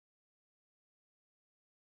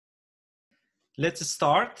Let's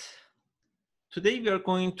start. Today we are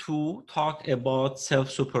going to talk about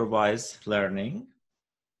self-supervised learning.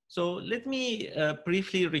 So let me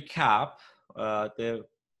briefly recap the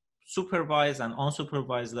supervised and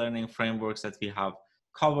unsupervised learning frameworks that we have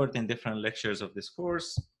covered in different lectures of this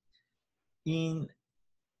course. In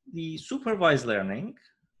the supervised learning,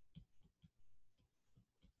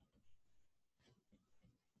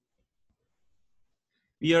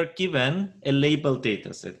 we are given a labeled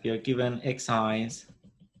data set. We are given xi's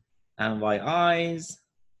and yi's.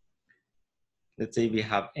 Let's say we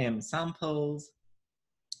have m samples.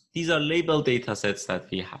 These are labeled data sets that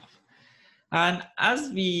we have. And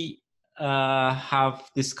as we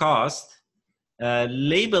have discussed,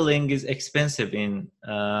 labeling is expensive in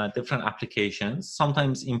different applications,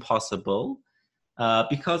 sometimes impossible.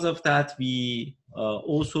 Because of that, we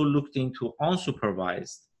also looked into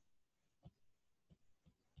unsupervised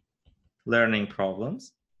learning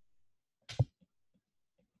problems,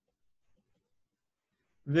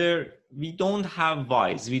 where we don't have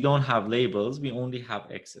y's, we don't have labels, we only have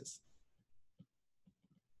x's.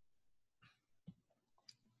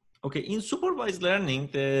 Okay, in supervised learning,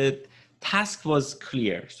 the task was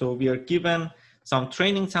clear. So we are given some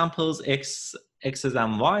training samples, x's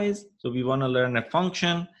and y's. So we want to learn a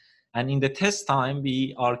function. And in the test time,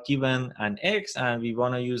 we are given an x, and we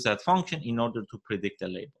want to use that function in order to predict a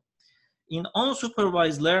label. In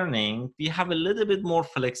unsupervised learning, we have a little bit more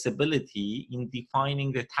flexibility in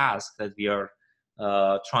defining the task that we are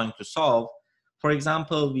trying to solve. For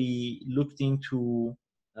example, we looked into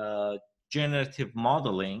generative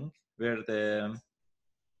modeling, where the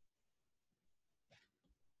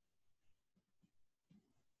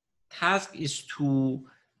task is to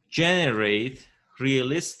generate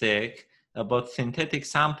realistic but synthetic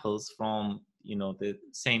samples from the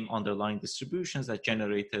same underlying distributions that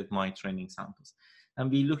generated my training samples.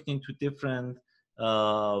 And we looked into different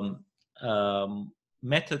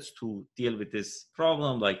methods to deal with this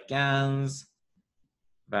problem, like GANs,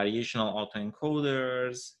 variational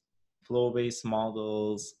autoencoders, flow-based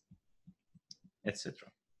models,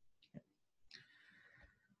 etc.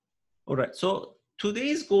 All right, so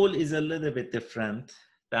today's goal is a little bit different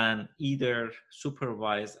than either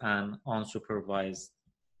supervised and unsupervised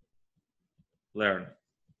learning.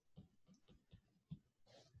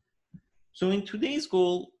 So in today's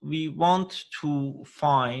goal, we want to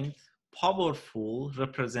find powerful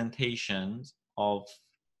representations of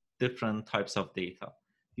different types of data.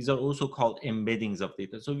 These are also called embeddings of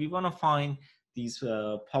data. So we want to find these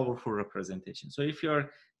powerful representations. So if you're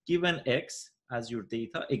given X as your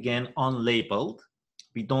data, again, unlabeled,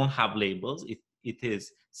 we don't have labels. It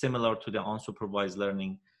is similar to the unsupervised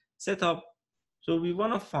learning setup. So we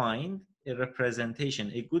want to find a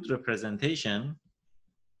representation, a good representation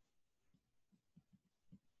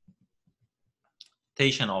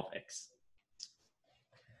of X.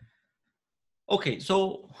 Okay,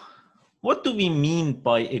 so what do we mean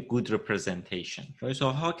by a good representation? Right?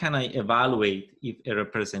 So how can I evaluate if a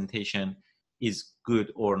representation is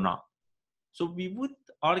good or not? So we would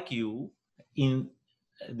argue in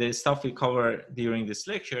the stuff we cover during this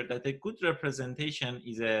lecture that a good representation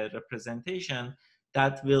is a representation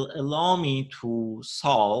that will allow me to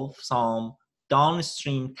solve some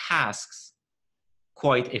downstream tasks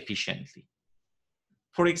quite efficiently.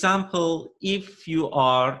 For example, if you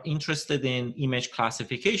are interested in image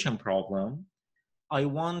classification problem, I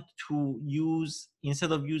want to use,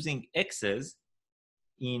 instead of using X's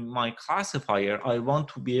in my classifier, I want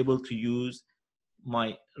to be able to use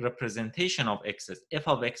my representation of X's, f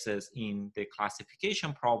of X's in the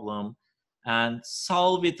classification problem, and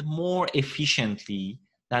solve it more efficiently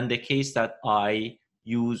than the case that I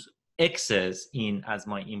use X's in as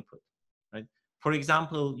my input. Right? For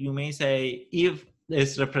example, you may say, if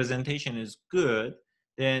this representation is good,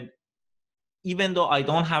 then even though I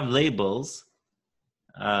don't have labels,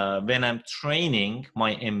 when I'm training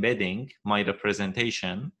my embedding, my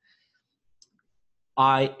representation,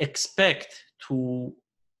 I expect to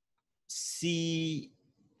see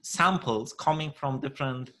samples coming from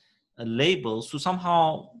different labels to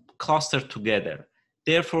somehow cluster together.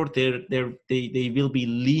 Therefore, they will be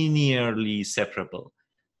linearly separable.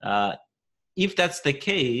 If that's the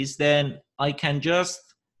case, then I can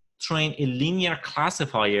just train a linear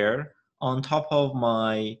classifier on top of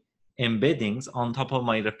my embeddings, on top of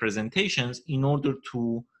my representations, in order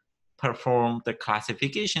to perform the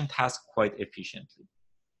classification task quite efficiently.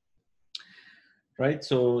 Right,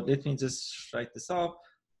 so let me just write this up.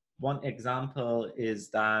 One example is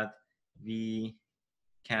that we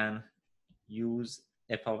can use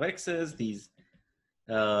f of x's, these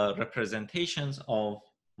representations of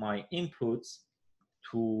my inputs,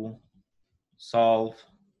 to solve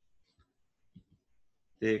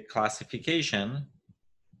the classification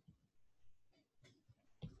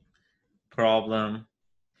problem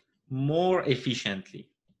more efficiently.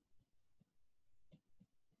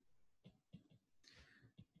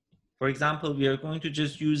 For example, we are going to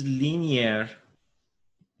just use linear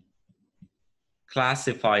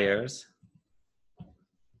classifiers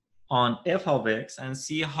on f of x and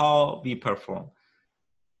see how we perform.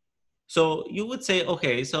 So you would say,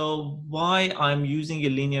 okay, so why I'm using a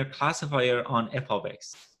linear classifier on f of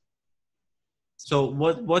x? So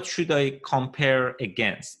what should I compare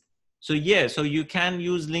against? So yeah, so you can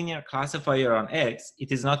use linear classifier on x.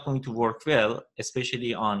 It is not going to work well,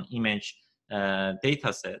 especially on image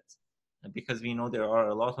data sets, because we know there are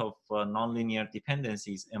a lot of nonlinear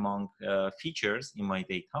dependencies among features in my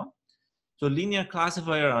data. So linear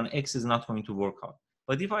classifier on x is not going to work out.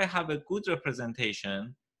 But if I have a good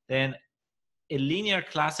representation, then a linear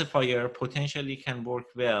classifier potentially can work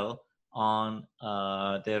well on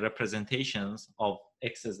the representations of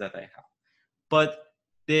x's that I have. But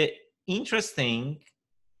the interesting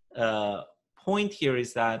point here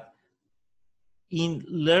is that in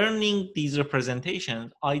learning these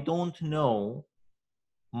representations, I don't know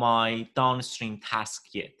my downstream task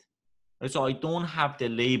yet. So I don't have the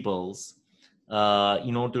labels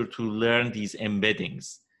in order to learn these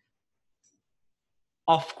embeddings.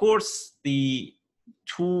 Of course, the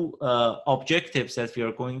two objectives that we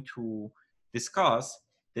are going to discuss,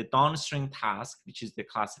 the downstream task, which is the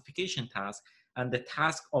classification task, and the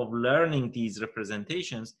task of learning these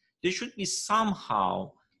representations, they should be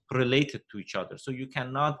somehow related to each other. So you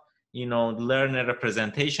cannot, learn a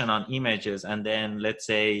representation on images and then let's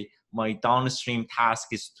say my downstream task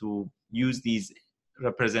is to use these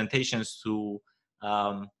representations to,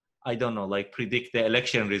 I don't know, like predict the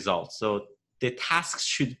election results. So the tasks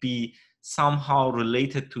should be somehow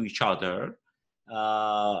related to each other,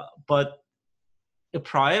 but a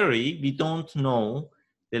priori, we don't know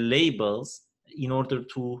the labels in order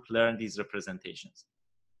to learn these representations.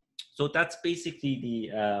 So that's basically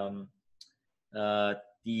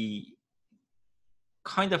the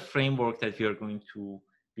kind of framework that we are going to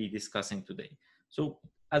be discussing today. So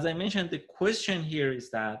as I mentioned, the question here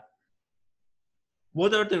is that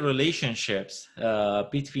what are the relationships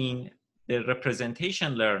between the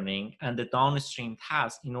representation learning and the downstream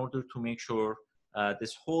task in order to make sure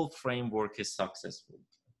this whole framework is successful?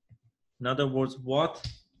 In other words, what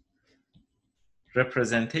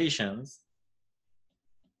representations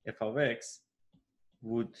f of x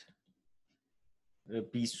would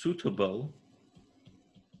be suitable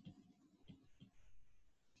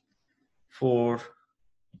for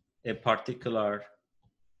a particular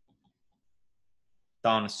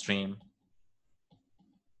downstream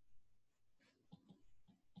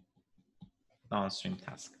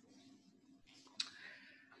task.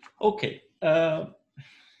 Okay,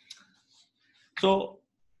 so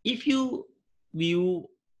if you view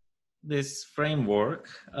this framework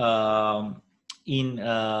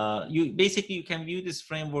you can view this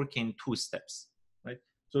framework in two steps, right?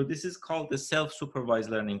 So this is called the self-supervised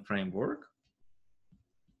learning framework.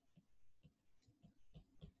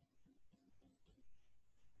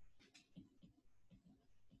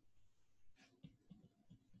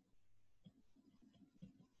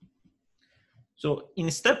 So in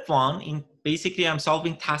step one, basically I'm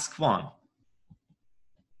solving task one.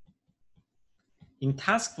 In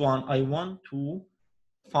task one, I want to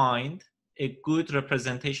find a good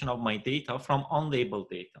representation of my data from unlabeled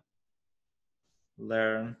data.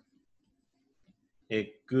 Learn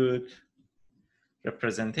a good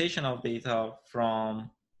representation of data from,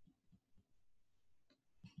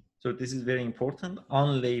 so this is very important,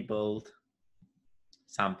 unlabeled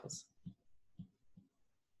samples.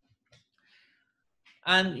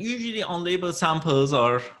 And usually unlabeled samples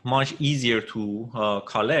are much easier to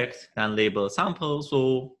collect than labeled samples.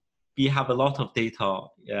 So we have a lot of data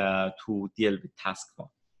to deal with task one.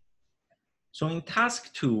 So in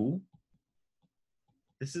task two,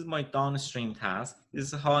 this is my downstream task.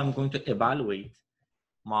 This is how I'm going to evaluate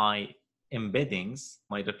my embeddings,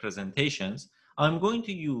 my representations. I'm going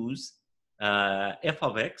to use f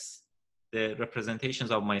of x, the representations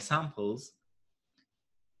of my samples,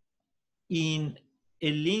 in a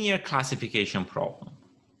linear classification problem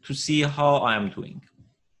to see how I am doing.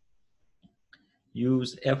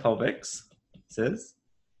 Use f of x, says,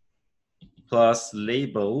 plus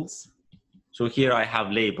labels. So here I have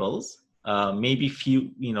labels, maybe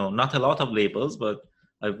few, not a lot of labels, but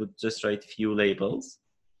I would just write few labels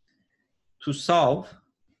to solve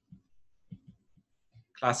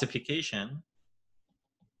classification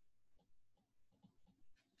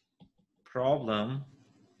problem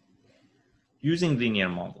using linear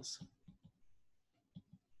models.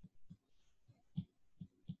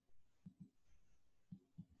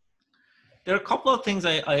 There are a couple of things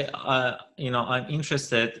I'm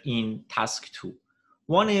interested in task 2.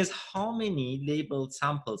 One is how many labeled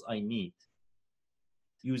samples I need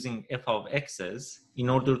using f of x's in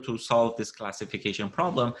order to solve this classification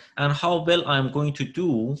problem, and how well I'm going to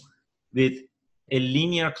do with a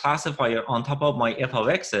linear classifier on top of my f of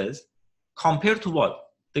x's compared to what?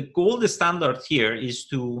 The gold standard here is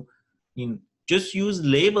to just use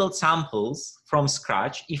labeled samples from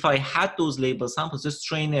scratch. If I had those labeled samples, just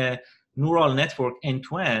train a neural network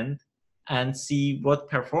end-to-end and see what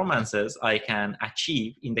performances I can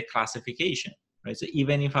achieve in the classification, right? So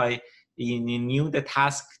even if I knew the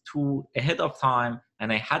task 2 ahead of time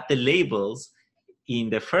and I had the labels in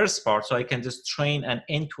the first part, so I can just train an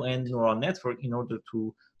end-to-end neural network in order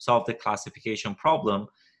to solve the classification problem.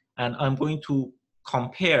 And I'm going to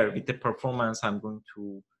compare with the performance I'm going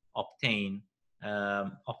to obtain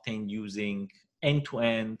using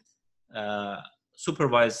end-to-end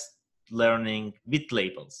supervised learning with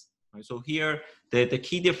labels. Right? So here, the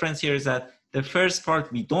key difference here is that the first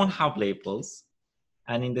part, we don't have labels.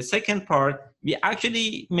 And in the second part, we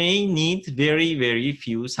actually may need very, very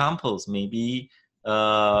few samples, maybe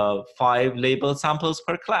 5 labeled samples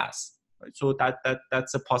per class. Right? So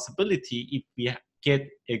that's a possibility if we get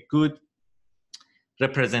a good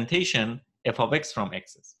representation f of x from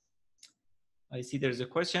x's. I see there's a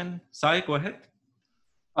question. Sai, go ahead.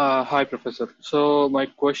 Hi, Professor. So my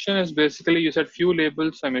question is basically, you said few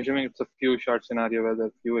labels. I'm assuming it's a few short scenario where there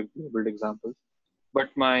are few labeled examples. But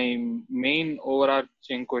my main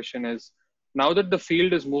overarching question is, now that the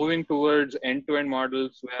field is moving towards end-to-end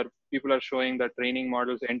models where people are showing that training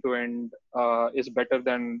models end-to-end is better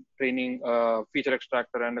than training a feature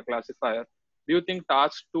extractor and a classifier, do you think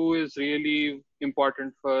task 2 is really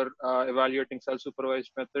important for evaluating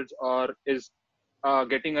self-supervised methods, or is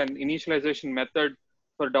getting an initialization method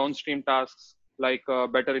for downstream tasks like a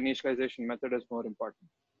better initialization method is more important?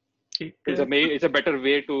 It's a better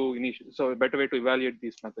way to a better way to evaluate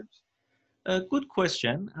these methods. Good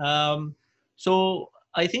question. So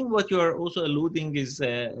I think what you are also alluding is,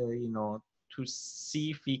 to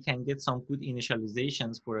see if we can get some good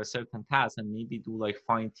initializations for a certain task and maybe do like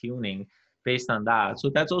fine tuning based on that. So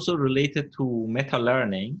that's also related to meta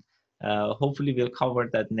learning. Hopefully we'll cover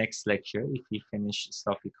that next lecture if we finish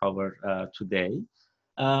stuff we cover today.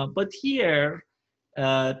 But here,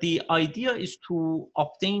 the idea is to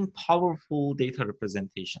obtain powerful data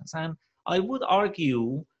representations. And I would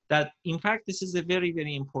argue that, in fact, this is a very,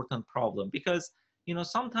 very important problem because,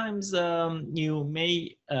 sometimes you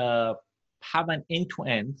may have an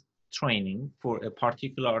end-to-end training for a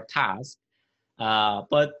particular task,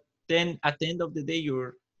 but then at the end of the day,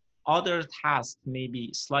 your other tasks may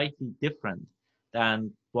be slightly different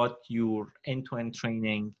than what your end-to-end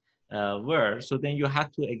training were. So then you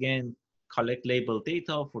have to, again, collect label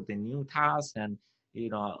data for the new task and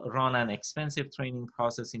run an expensive training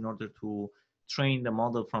process in order to train the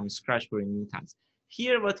model from scratch for a new task.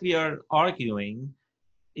 Here, what we are arguing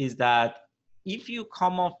is that if you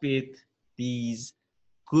come up with these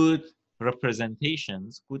good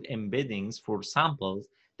representations, good embeddings for samples,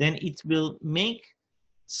 then it will make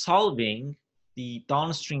solving the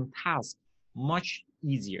downstream task much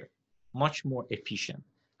easier, much more efficient.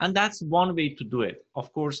 And that's one way to do it.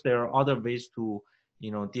 Of course, there are other ways to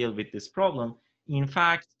deal with this problem. In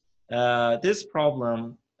fact, this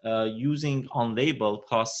problem using unlabeled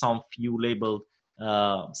plus some few labeled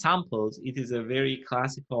samples, it is a very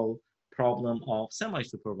classical problem of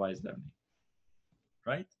semi-supervised learning,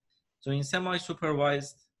 right? So in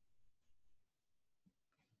semi-supervised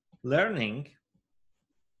learning,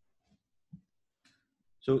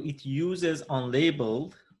 so it uses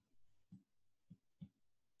unlabeled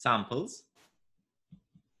samples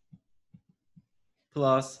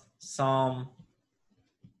plus some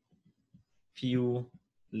few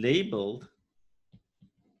labeled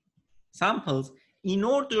samples in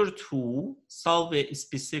order to solve a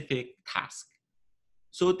specific task.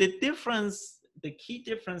 So the key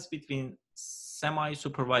difference between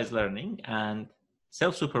semi-supervised learning and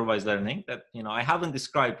self-supervised learning that I haven't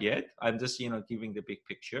described yet, I'm just giving the big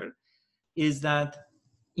picture, is that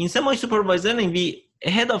in semi-supervised learning, we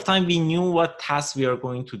ahead of time we knew what tasks we are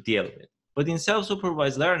going to deal with. But in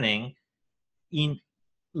self-supervised learning, in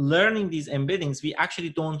learning these embeddings, we actually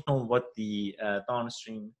don't know what the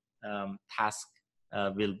downstream task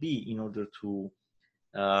will be in order to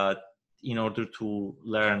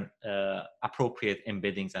learn appropriate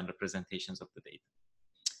embeddings and representations of the data.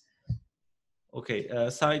 Okay,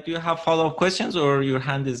 Sai, do you have follow-up questions, or your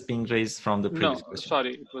hand is being raised from the previous No, question?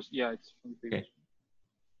 sorry, it was, yeah, it's from previous. Okay.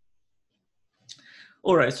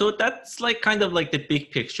 All right, so that's like kind of like the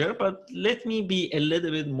big picture, but let me be a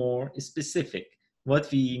little bit more specific what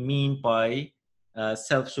we mean by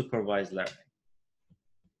self-supervised learning.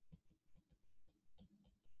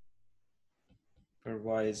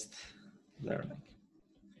 Supervised learning.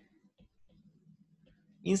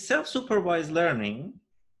 In self-supervised learning,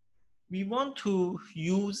 we want to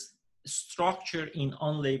use structure in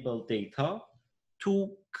unlabeled data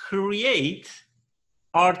to create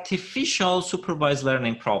artificial supervised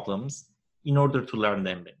learning problems in order to learn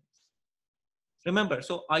them. Remember,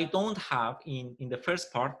 so I don't have, in the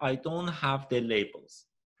first part, I don't have the labels,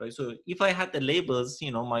 right? So if I had the labels,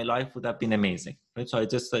 you know, my life would have been amazing, right? So I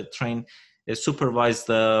just train a supervised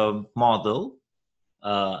model,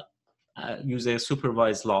 use a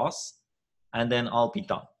supervised loss, and then I'll be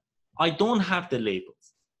done. I don't have the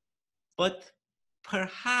labels, but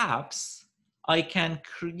perhaps I can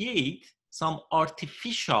create some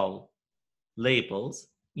artificial labels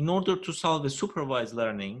in order to solve a supervised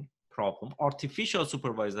learning problem, artificial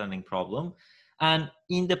supervised learning problem. And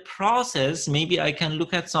in the process, maybe I can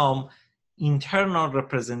look at some internal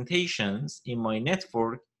representations in my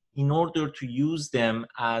network in order to use them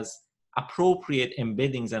as appropriate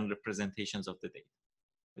embeddings and representations of the data.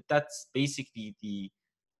 But that's basically the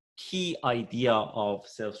key idea of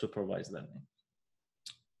self-supervised learning.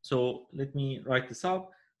 So let me write this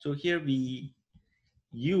up. So here we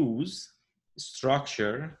use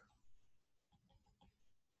structure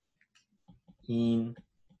in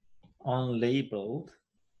unlabeled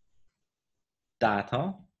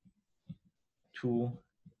data to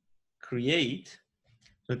create,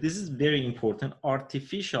 so this is very important,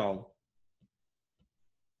 artificial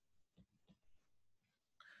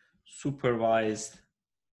supervised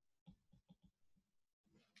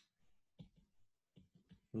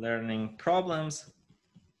learning problems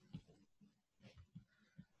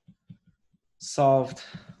solved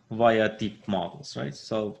via deep models, right?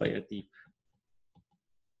 Solved via deep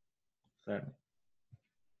learning.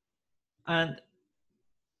 And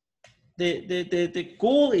the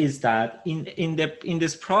goal is that in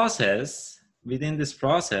this process, within this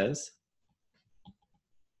process,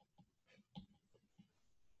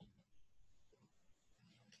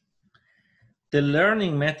 the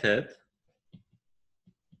learning method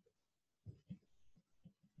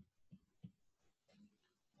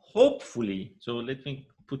hopefully, so let me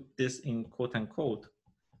put this in quote unquote,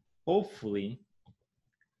 hopefully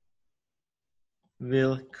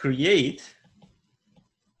will create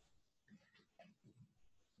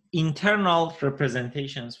internal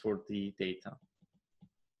representations for the data.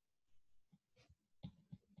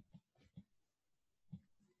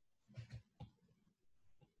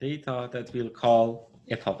 Data that we'll call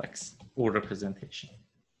f of x, or representation.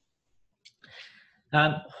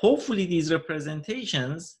 And hopefully these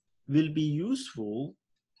representations will be useful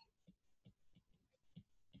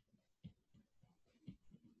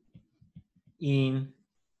in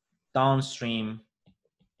downstream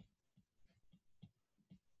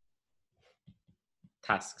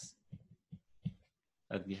tasks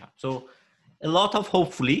that we have. So a lot of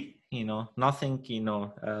hopefully, you know, nothing, you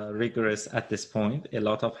know, rigorous at this point, a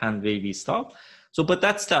lot of hand wavy stuff. So, but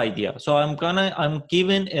that's the idea. So I'm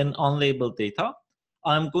given an unlabeled data.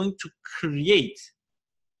 I'm going to create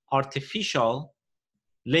artificial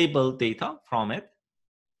labeled data from it,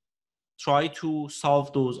 try to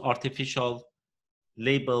solve those artificial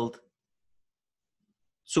labeled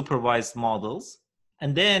supervised models.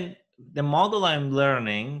 And then the model I'm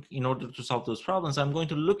learning in order to solve those problems, I'm going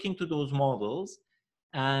to look into those models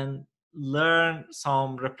and learn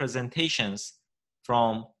some representations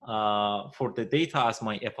from for the data as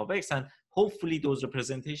my f of x, and hopefully those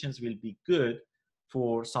representations will be good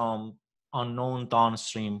for some unknown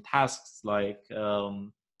downstream tasks like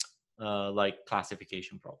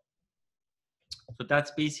classification problem. So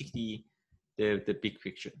that's basically the big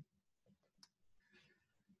picture.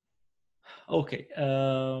 Okay.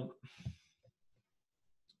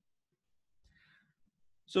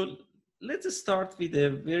 So let's start with a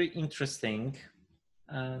very interesting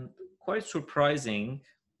and quite surprising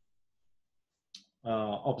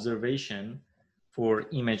observation for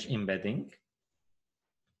image embedding.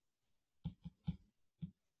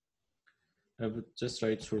 I would just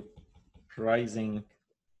write surprising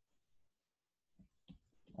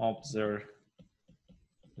observation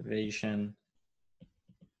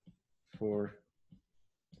for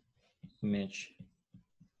image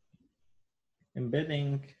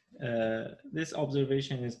embedding. This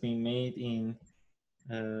observation is being made in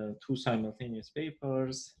two simultaneous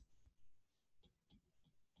papers.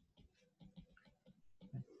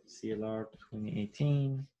 CLR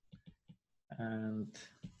 2018 and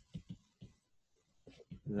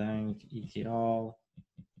Zhang et al.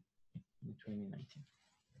 In 2019.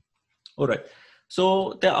 All right.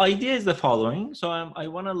 So the idea is the following. So I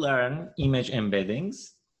want to learn image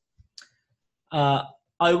embeddings. I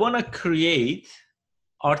want to create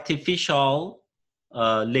artificial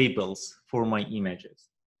labels for my images.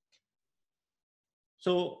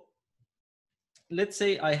 So let's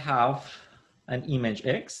say I have an image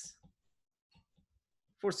X.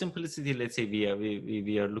 For simplicity, let's say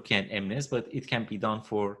we are looking at MNIST, but it can be done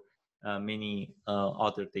for many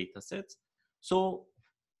other data sets. So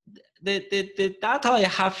the data I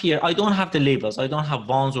have here, I don't have the labels. I don't have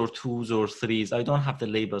ones or twos or threes. I don't have the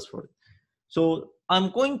labels for it. So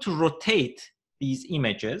I'm going to rotate these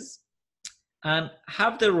images and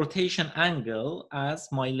have the rotation angle as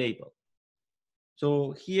my label.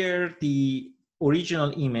 So here, the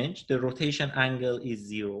original image, the rotation angle is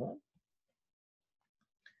 0.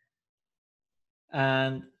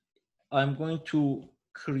 And I'm going to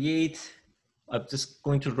I'm just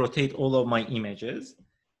going to rotate all of my images.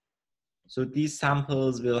 So these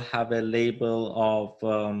samples will have a label of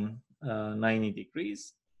 90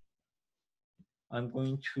 degrees. I'm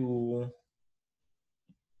going to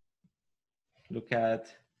look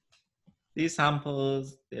at these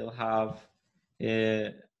samples. They'll have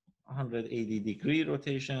a 180-degree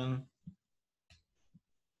rotation.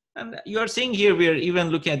 And you are seeing here, we are even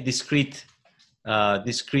looking at discrete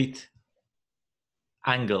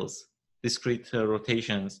angles, discrete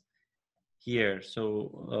rotations here.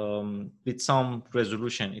 So with some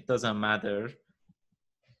resolution, it doesn't matter.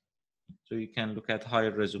 So you can look at higher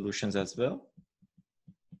resolutions as well.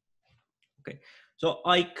 Okay, so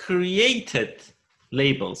I created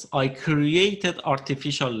labels. I created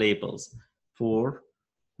artificial labels for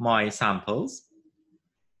my samples.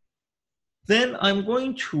 Then I'm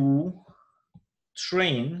going to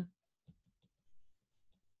train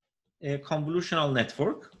a convolutional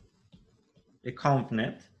network, a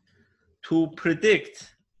ConvNet, to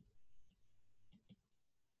predict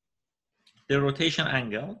the rotation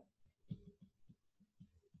angle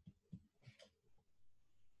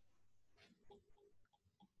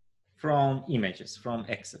from images, from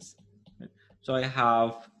X's. So I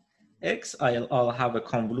have X, I'll have a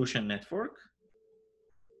convolution network.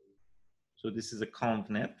 So this is a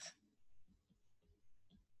ConvNet.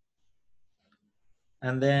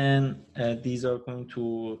 And then these are going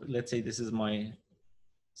to, let's say this is my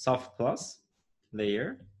soft plus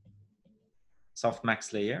layer, soft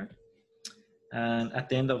max layer. And at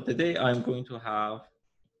the end of the day, I'm going to have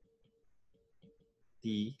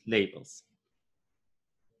the labels.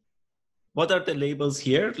 What are the labels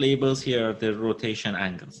here? Labels here are the rotation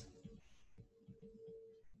angles.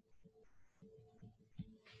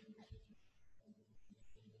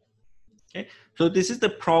 Okay, so this is the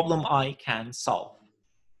problem I can solve.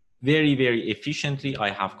 Very, very efficiently,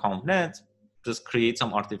 I have ConvNet, just create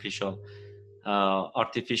some artificial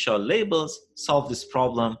labels, solve this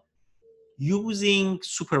problem using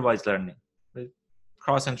supervised learning, right?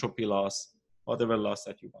 Cross entropy loss, whatever loss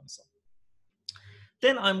that you want to solve.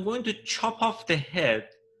 Then I'm going to chop off the head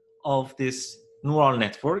of this neural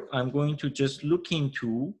network. I'm going to just look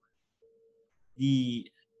into the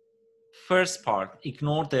first part,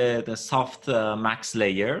 ignore the soft max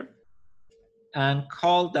layer, and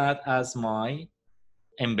call that as my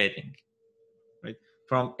embedding, right?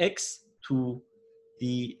 From X to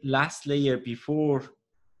the last layer before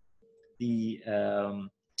the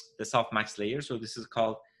soft max layer. So this is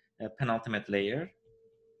called a penultimate layer.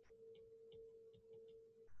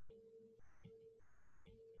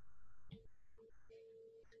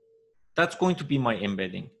 That's going to be my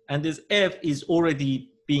embedding. And this F is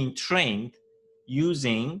already being trained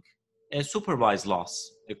using a supervised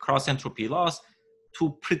loss, a cross entropy loss,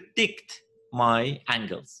 to predict my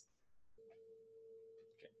angles.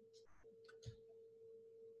 Okay.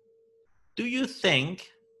 Do you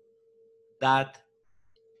think that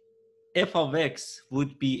f of x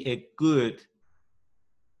would be a good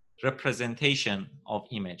representation of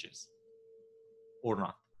images or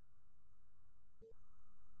not?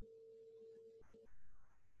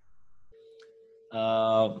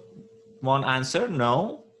 One answer,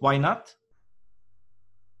 no. Why not?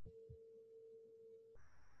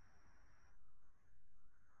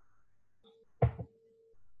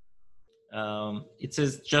 It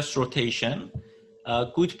says just rotation.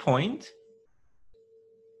 Good point.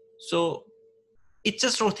 So it's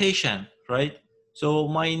just rotation, right? So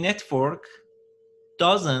my network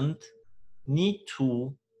doesn't need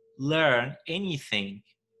to learn anything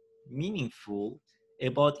meaningful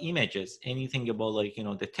about images, anything about like, you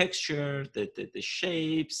know, the texture, the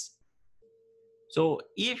shapes. So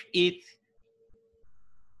if it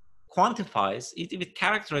quantifies, if it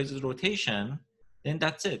characterizes rotation, then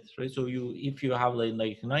that's it, right? So if you have like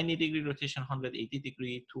 90-degree rotation,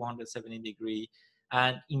 180-degree, 270-degree,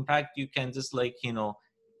 and in fact, you can just like, you know,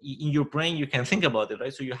 in your brain, you can think about it,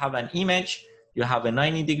 right? So you have an image, you have a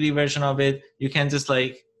 90-degree version of it, you can just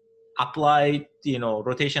like apply, you know,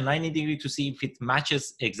 rotation 90-degree to see if it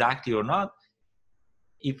matches exactly or not.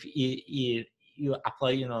 If you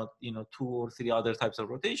apply, you know, 2 or 3 other types of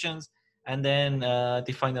rotations, and then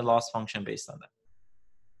define a loss function based on that,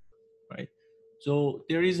 right? So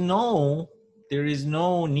there is no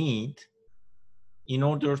need in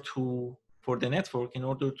order to, for the network, in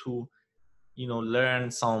order to, you know, learn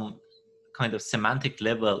some kind of semantic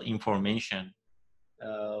level information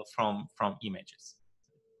from images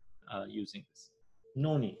using this.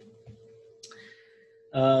 No need.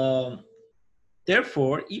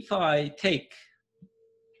 Therefore, if I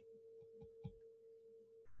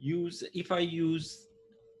use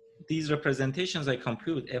these representations, I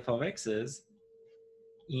compute f of x's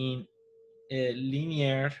in a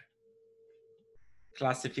linear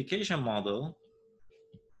classification model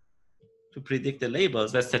to predict the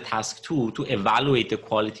labels. That's the task 2, to evaluate the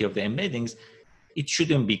quality of the embeddings. It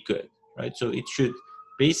shouldn't be good, right? So it should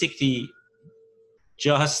basically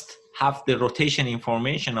just have the rotation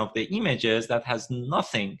information of the images that has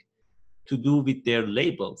nothing to do with their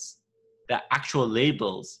labels, the actual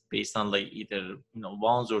labels based on like either, you know,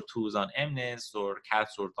 1s or 2s on MNIST or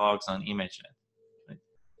cats or dogs on ImageNet. Right?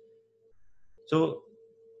 So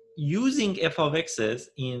using f of x's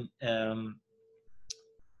in a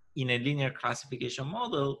linear classification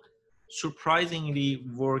model surprisingly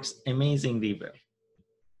works amazingly well.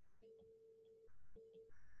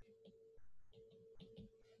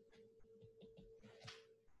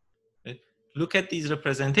 Right? Look at these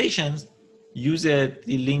representations, use the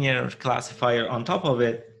linear classifier on top of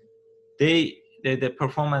it. The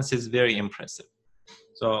performance is very impressive.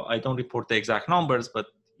 So I don't report the exact numbers, but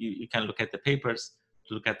you can look at the papers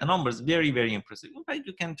to look at the numbers. Very, very impressive. In fact,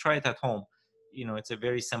 you can try it at home. You know, it's a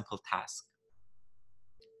very simple task.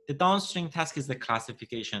 The downstream task is the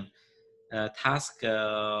classification task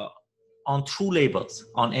on true labels,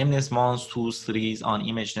 on MNIST 1s, 2s, 3s, on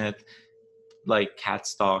ImageNet, like cat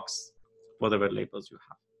stocks, whatever labels you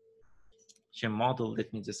have. Model,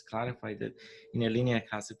 let me just clarify that in a linear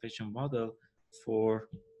classification model for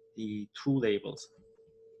the true labels.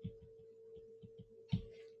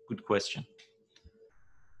 Good question.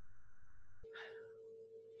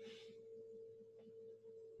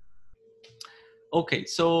 Okay,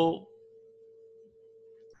 so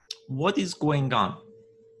what is going on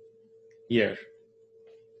here?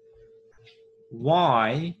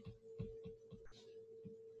 Why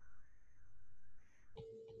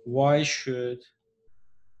should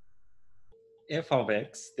f of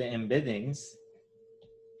x, the embeddings,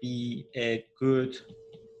 be a good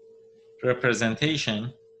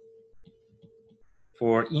representation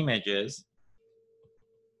for images,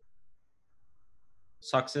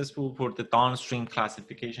 successful for the downstream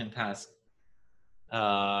classification task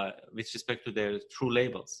with respect to their true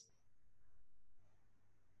labels?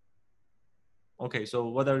 Okay, so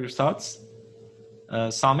what are your thoughts?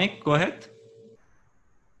 Samik, go ahead.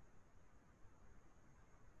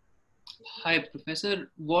 Hi, Professor.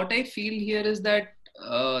 What I feel here is that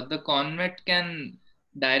the convet can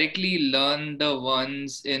directly learn the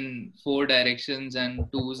 1s in 4 directions and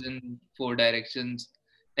 2s in 4 directions.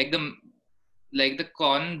 Like the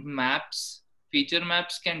con maps, feature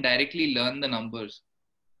maps can directly learn the numbers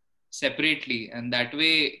separately, and that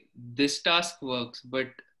way this task works. But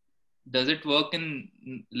does it work in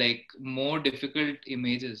like more difficult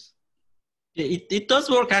images? It does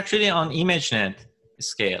work actually on ImageNet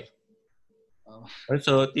scale. Right,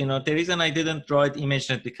 so, you know, the reason I didn't draw it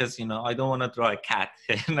ImageNet because, you know, I don't want to draw a cat.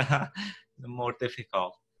 More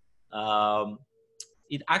difficult.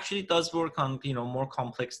 It actually does work on, you know, more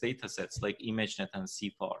complex data sets like ImageNet and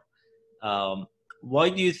CFAR. Why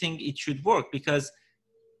do you think it should work? Because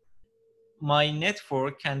my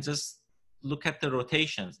network can just look at the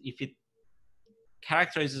rotations. If it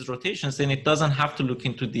characterizes rotations, then it doesn't have to look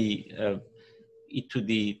into the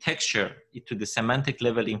texture, into the semantic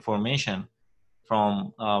level information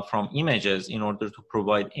from images in order to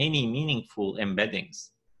provide any meaningful embeddings.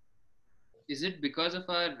 Is it because of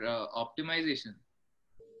our optimization?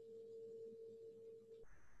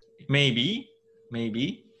 Maybe.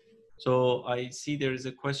 So I see there is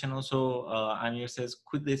a question also. Amir says,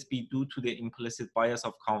 could this be due to the implicit bias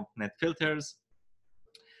of ConvNet filters?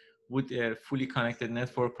 would a fully connected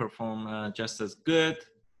network perform just as good?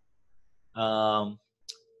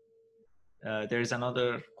 There is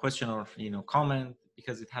another question or comment,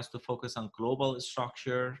 because it has to focus on global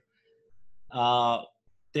structure. The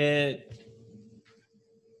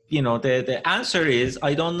answer is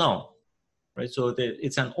I don't know, right? So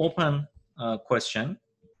it's an open question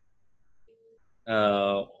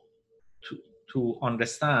to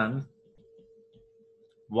understand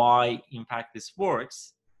why in fact this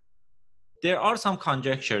works. There are some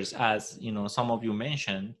conjectures, as some of you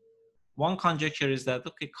mentioned. One conjecture is that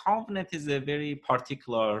ConvNet is a very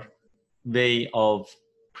particular way of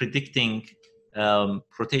predicting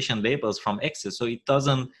rotation labels from X's, so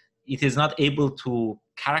it is not able to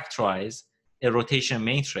characterize a rotation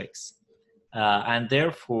matrix, and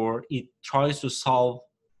therefore it tries to solve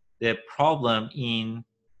the problem in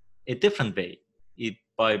a different way.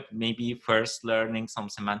 By maybe first learning some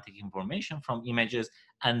semantic information from images,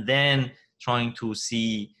 and then trying to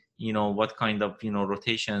see what kind of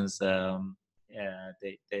rotations the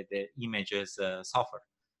images suffer,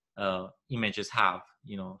 images have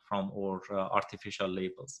from our artificial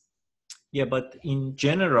labels. Yeah, but in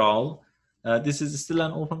general, this is still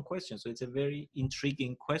an open question, so it's a very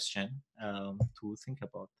intriguing question to think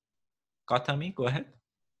about. Gautami, go ahead.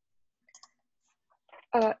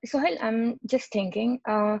 Soheil, I'm just thinking,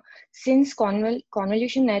 since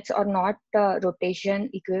convolution nets are not rotation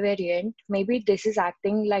equivariant, maybe this is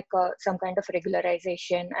acting like some kind of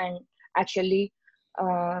regularization, and actually,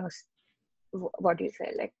 what do you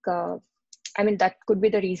say? I mean, that could be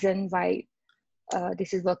the reason why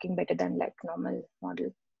this is working better than like normal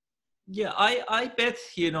model. Yeah, I bet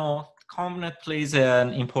ConvNet plays an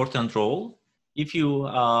important role. If you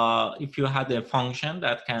had a function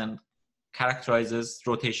that can characterizes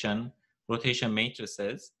rotation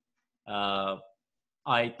matrices,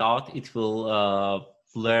 I thought it will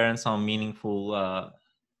learn some meaningful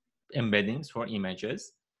embeddings for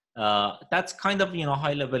images. That's kind of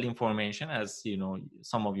high level information, as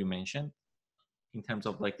some of you mentioned, in terms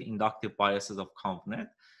of like the inductive biases of ConvNet,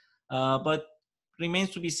 but remains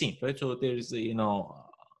to be seen, right? So there's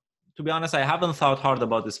to be honest, I haven't thought hard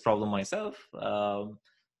about this problem myself,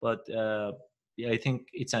 but yeah, I think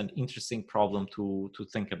it's an interesting problem to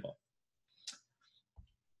think about.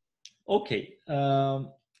 Okay,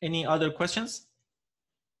 any other questions?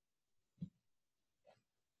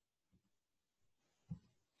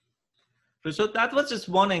 So that was just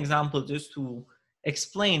one example, just to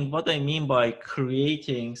explain what I mean by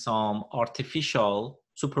creating some artificial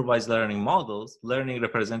supervised learning models, learning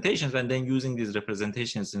representations, and then using these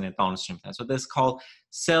representations in a downstream time. So that's called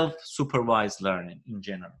self-supervised learning in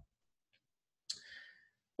general.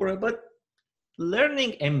 All right, but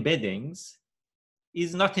learning embeddings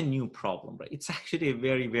is not a new problem, right? It's actually a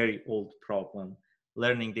very, very old problem,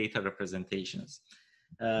 learning data representations.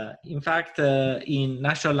 In fact, in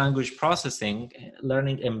natural language processing,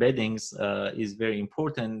 learning embeddings is very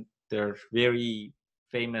important. There are very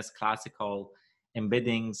famous classical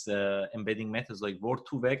embedding methods like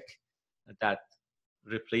word2vec that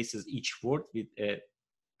replaces each word with a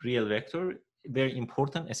real vector. Very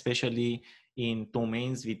important, especially in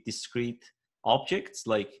domains with discrete objects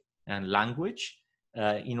like language.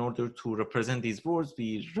 In order to represent these words,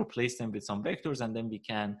 we replace them with some vectors, and then we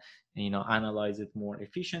can analyze it more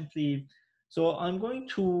efficiently. So I'm going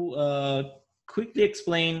to quickly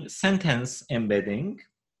explain sentence embedding,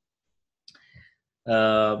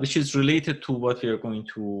 which is related to what we are going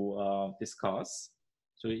to discuss.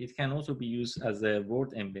 So it can also be used as a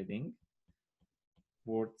word embedding,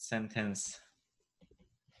 word sentence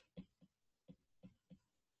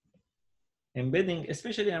embedding.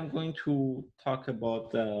 Especially I'm going to talk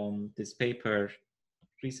about this paper,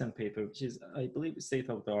 recent paper, which is, I believe, state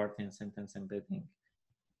of the art in sentence embedding,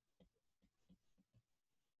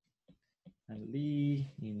 and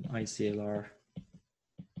Lee in ICLR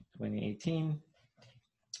 2018.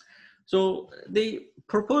 So they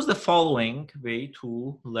propose the following way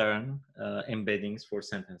to learn embeddings for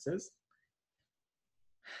sentences.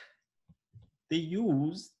 They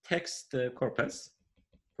use text corpus,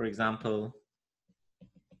 for example,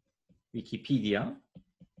 Wikipedia,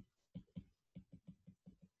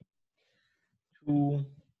 to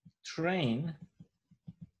train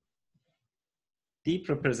deep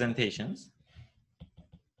representations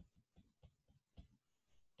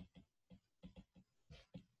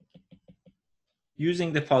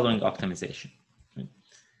using the following optimization.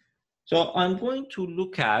 So I'm going to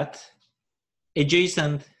look at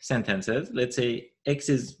adjacent sentences. Let's say X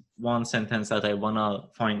is one sentence that I want to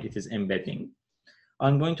find it is embedding.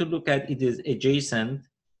 I'm going to look at it is adjacent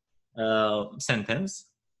sentence,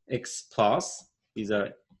 X plus, these are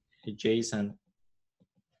adjacent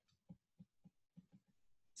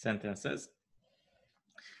sentences.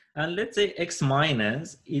 And let's say X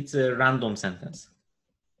minus, it's a random sentence.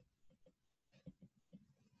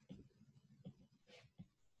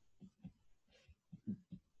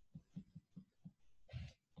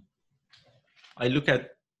 I look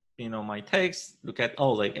at, my text, look at,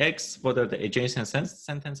 like X, what are the adjacent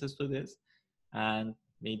sentences to this? And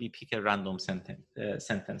maybe pick a random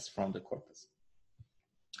sentence from the corpus.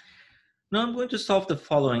 Now I'm going to solve the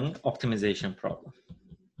following optimization problem.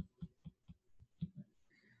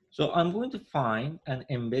 So I'm going to find an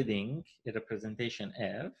embedding, a representation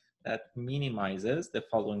F, that minimizes the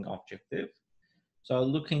following objective. So I'll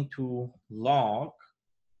look into log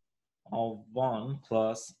of 1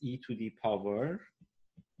 plus e to the power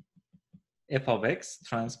f of x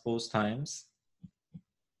transpose times,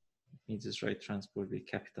 let me just write transpose with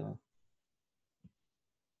capital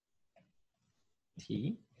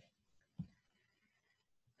T,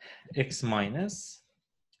 x minus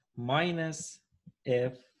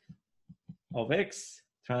f of x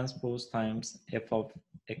transpose times f of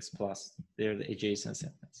x plus. They're the adjacent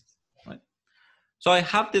sentences, right? So I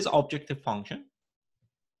have this objective function.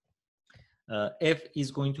 F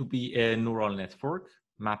is going to be a neural network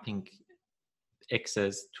mapping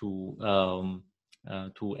x's to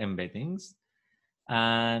embeddings,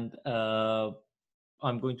 and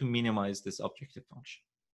I'm going to minimize this objective function.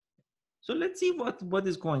 So let's see what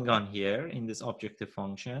is going on here in this objective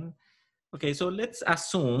function. Okay, so let's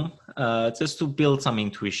assume, just to build some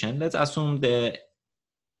intuition, let's assume the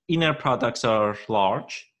inner products are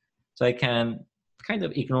large. So I can kind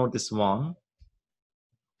of ignore this one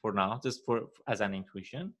for now, just as an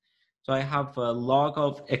intuition. So I have a log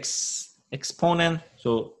of x exponent.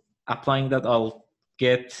 So applying that, I'll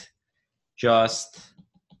get just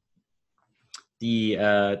the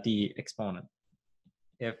exponent.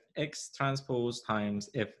 Fx transpose times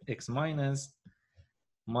fx minus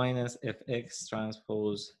fx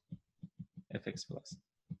transpose fx plus.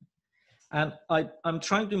 And I'm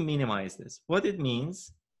trying to minimize this. What it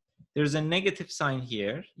means, there's a negative sign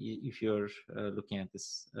here if you're looking at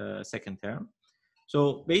this second term.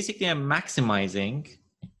 So basically I'm maximizing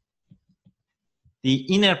the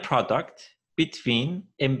inner product between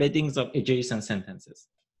embeddings of adjacent sentences.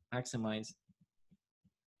 Maximize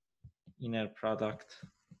inner product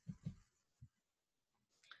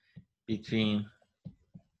between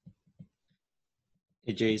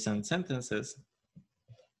adjacent sentences,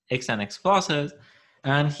 x and x pluses.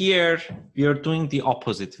 And here we are doing the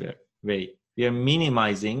opposite way. We are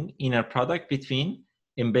minimizing inner product between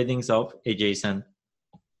embeddings of adjacent.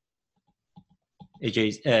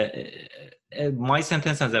 My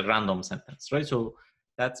sentence as a random sentence, right? So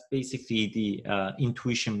that's basically the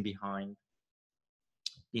intuition behind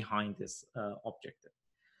this objective.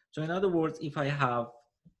 So in other words, if I have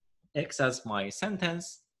x as my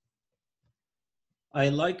sentence, I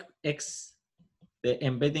like x, the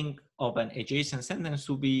embedding of an adjacent sentence,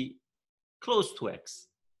 to be close to x,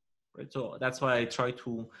 right? So that's why I try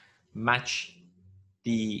to match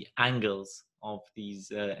the angles of these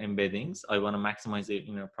embeddings. I want to maximize their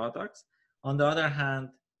inner products. On the other hand,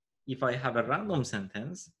 if I have a random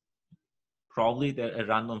sentence, probably a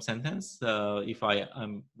random sentence, if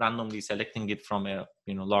I'm randomly selecting it from a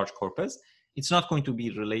large corpus, it's not going to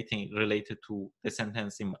be related to the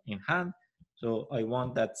sentence in hand. So I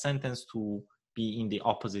want that sentence to be in the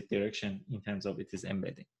opposite direction in terms of its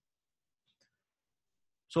embedding.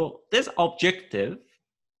 So this objective,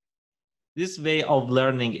 this way of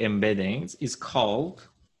learning embeddings, is called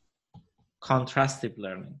contrastive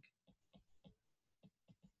learning.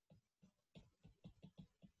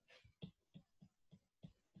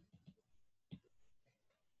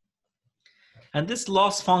 And this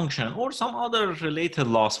loss function, or some other related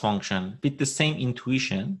loss function with the same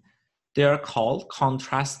intuition, they are called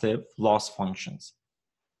contrastive loss functions.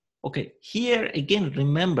 Okay, here again,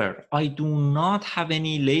 remember, I do not have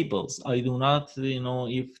any labels. I do not,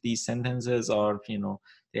 if these sentences are,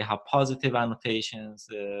 they have positive annotations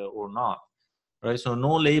or not, right? So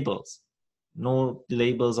no labels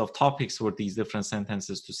of topics for these different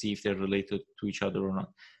sentences to see if they're related to each other or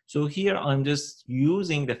not. So here I'm just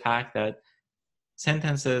using the fact that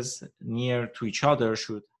sentences near to each other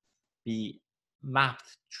should be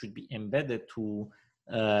mapped, should be embedded to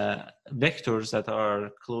vectors that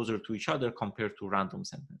are closer to each other compared to random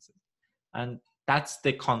sentences. And that's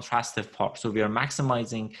the contrastive part. So we are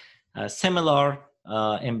maximizing similar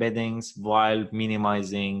embeddings while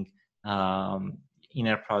minimizing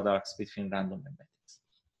inner products between random embeddings.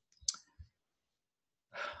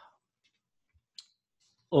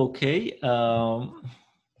 Okay.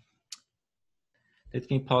 Let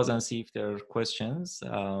me pause and see if there are questions.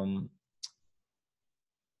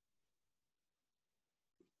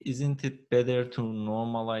 Isn't it better to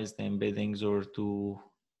normalize the embeddings, or do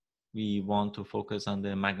we want to focus on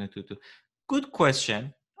the magnitude? Good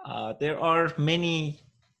question. There are many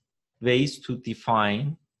ways to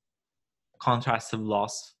define contrastive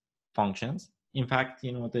loss functions. In fact,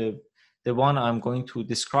 you know, the one I'm going to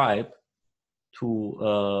describe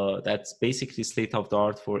that's basically state of the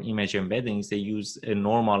art for image embeddings. They use a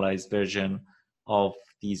normalized version of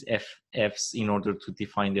these FFs in order to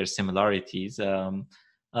define their similarities.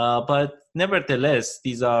 But nevertheless,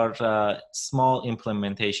 these are small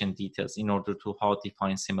implementation details in order to how to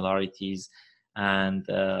define similarities and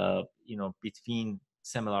you know, between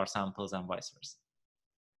similar samples and vice versa.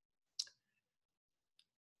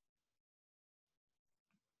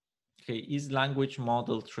 Okay, is language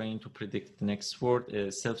model trained to predict the next word,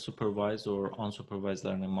 a self-supervised or unsupervised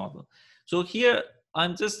learning model? So here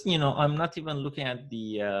I'm just, you know, I'm not even looking at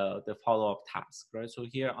the follow-up task, right? So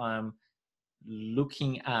here I'm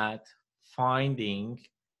looking at finding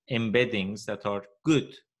embeddings that are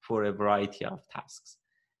good for a variety of tasks,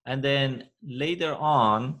 and then later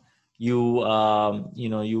on you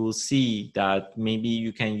you will see that maybe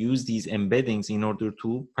you can use these embeddings in order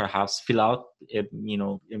to perhaps fill out you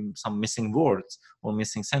know, some missing words or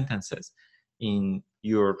missing sentences in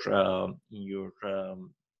your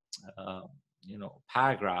you know,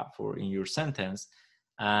 paragraph or in your sentence,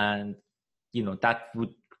 and you know, that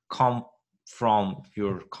would come from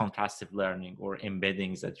your contrastive learning or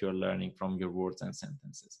embeddings that you're learning from your words and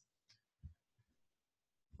sentences.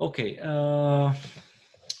 Okay,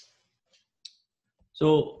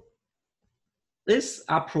 so this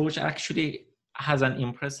approach actually has an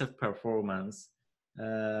impressive performance.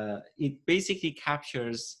 It basically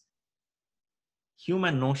captures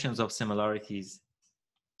human notions of similarities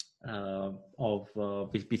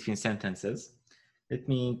between sentences. Let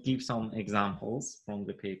me give some examples from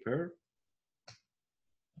the paper.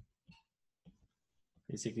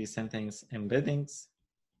 Basically, sentence embeddings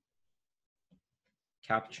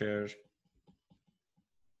capture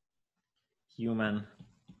human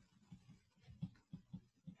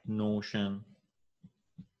notion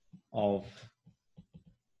of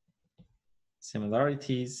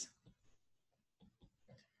similarities.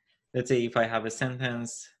 Let's say if I have a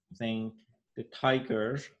sentence saying the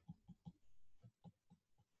tiger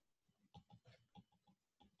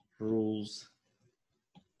rules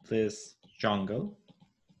this jungle,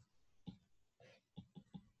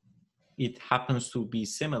 it happens to be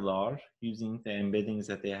similar using the embeddings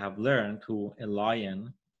that they have learned to a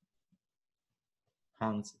lion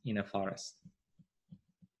hunts in a forest.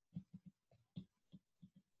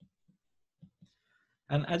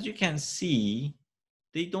 And as you can see,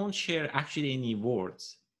 they don't share actually any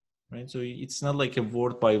words, right? So it's not like a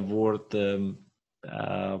word by word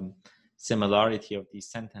similarity of these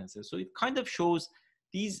sentences. So it kind of shows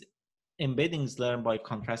these embeddings learned by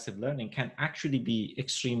contrastive learning can actually be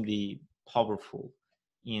extremely powerful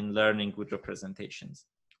in learning with representations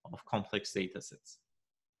of complex data sets.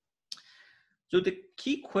 So the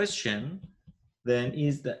key question then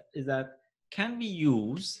is that can we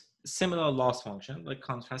use similar loss function like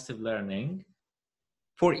contrastive learning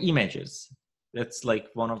for images? That's like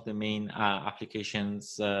one of the main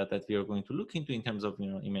applications that we are going to look into in terms of, you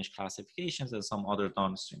know, image classifications and some other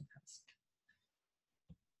downstream tasks.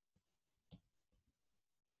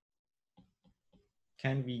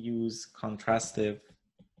 Can we use contrastive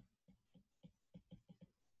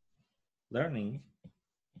learning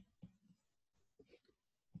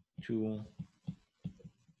to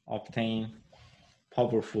obtain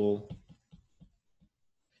powerful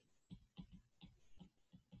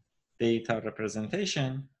data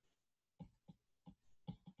representation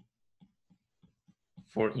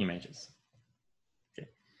for images? Okay.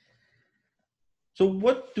 So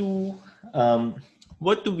what do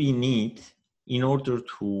we need in order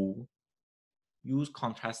to use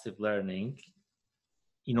contrastive learning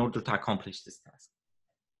in order to accomplish this task?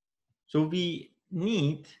 So we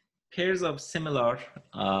need pairs of similar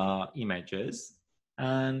images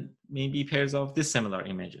and maybe pairs of dissimilar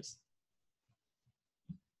images.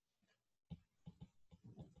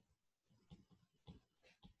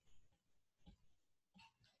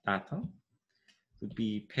 Data would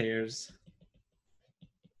be pairs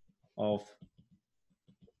of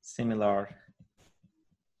similar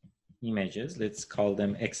images. Let's call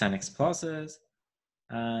them X and X pluses,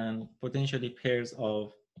 and potentially pairs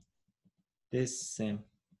of dissimilar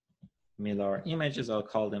images. I'll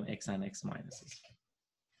call them X and X minuses.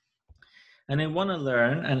 And I want to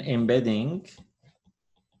learn an embedding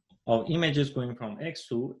of images going from X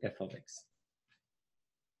to f of X.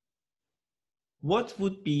 what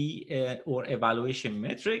would be our evaluation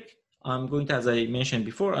metric? I'm going to, as I mentioned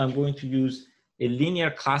before, I'm going to use a linear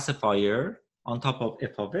classifier on top of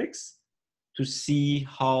f of x to see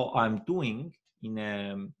how I'm doing in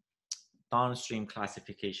a downstream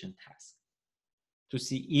classification task, to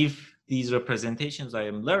see if these representations I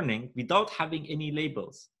am learning without having any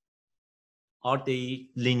labels, are they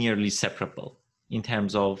linearly separable in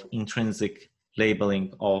terms of intrinsic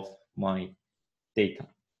labeling of my data.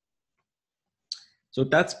 So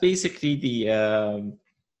that's basically the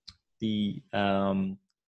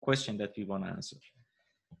question that we want to answer.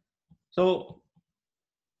 So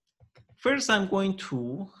first, I'm going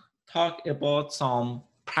to talk about some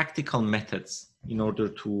practical methods in order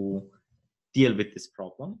to deal with this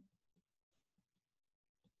problem.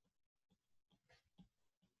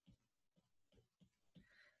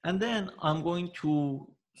 And then I'm going to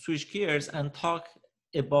switch gears and talk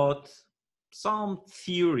about some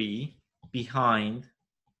theory behind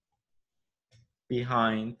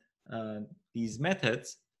these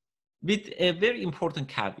methods, with a very important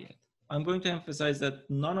caveat. I'm going to emphasize that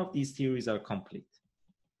none of these theories are complete.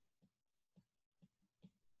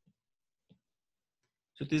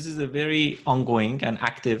 So this is a very ongoing and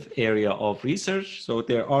active area of research. So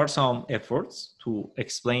there are some efforts to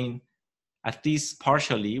explain at least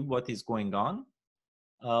partially what is going on,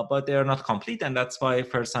 but they are not complete. And that's why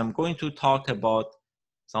first I'm going to talk about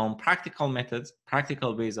some practical methods,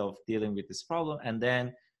 practical ways of dealing with this problem, and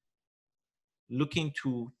then look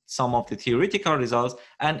into some of the theoretical results.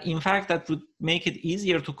 And in fact, that would make it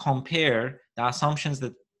easier to compare the assumptions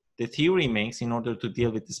that the theory makes in order to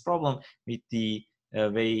deal with this problem with the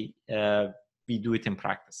way we do it in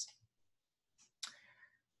practice.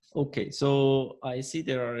 Okay, so I see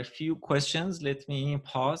there are a few questions. Let me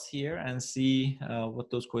pause here and see what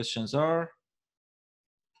those questions are.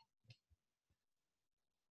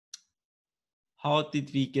 How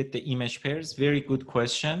did we get the image pairs? Very good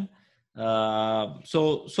question.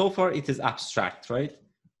 So far it is abstract, right?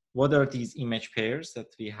 What are these image pairs that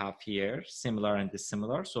we have here, similar and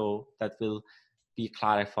dissimilar? So that will be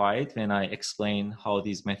clarified when I explain how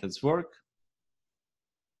these methods work.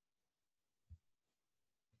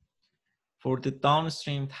 For the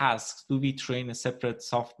downstream tasks, do we train a separate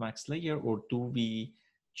softmax layer, or do we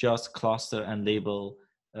just cluster and label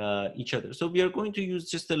each other? So we are going to use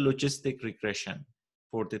just a logistic regression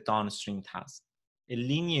for the downstream task. A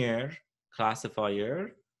linear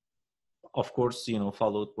classifier, of course,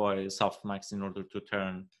 followed by softmax in order to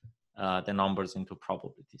turn the numbers into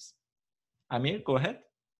probabilities. Amir, go ahead.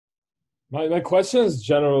 My question is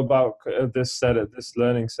general about this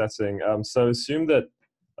learning setting. So assume that,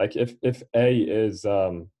 like, if A is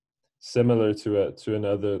similar to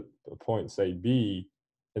another point, say B,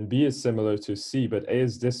 and B is similar to C, but A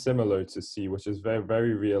is dissimilar to C, which is very,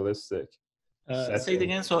 very realistic. Say it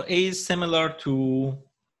again. So A is similar to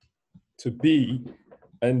B,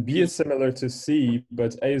 and B is similar to C,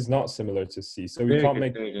 but A is not similar to C. So we can't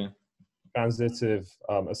make transitive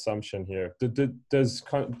assumption here. Does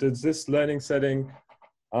this learning setting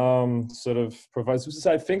sort of provide?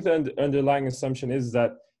 I think the underlying assumption is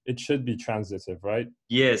that it should be transitive, right?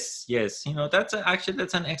 Yes. That's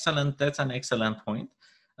an excellent point.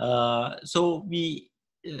 So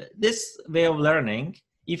this way of learning,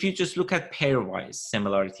 if you just look at pairwise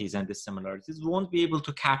similarities and dissimilarities, we won't be able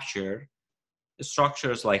to capture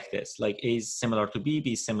structures like this, like A is similar to B,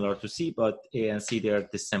 B is similar to C, but A and C, they're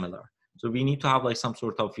dissimilar. So we need to have like some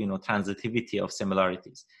sort of transitivity of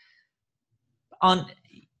similarities. On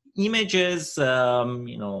images,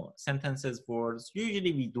 sentences, words,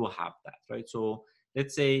 usually we do have that, right? So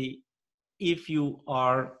let's say if you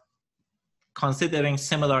are considering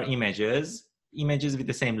similar images with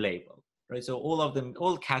the same label, right? So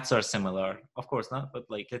all cats are similar, of course not, but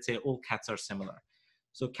like let's say all cats are similar.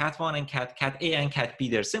 So cat 1 and cat A and cat B,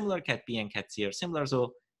 they're similar. Cat B and cat C are similar.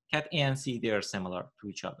 So cat A and C, they are similar to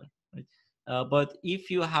each other, right? But if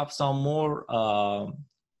you have some more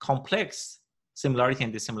complex similarity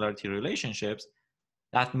and dissimilarity relationships,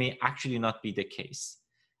 that may actually not be the case.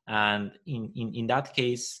 And in that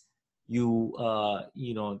case,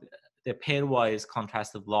 the pairwise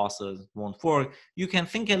contrastive losses won't work. You can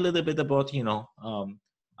think a little bit about,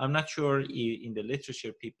 I'm not sure in the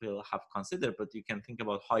literature people have considered, but you can think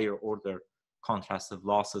about higher order contrastive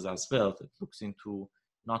losses as well. That looks into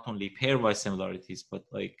not only pairwise similarities, but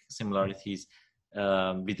like similarities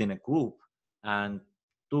within a group. And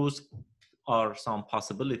those are some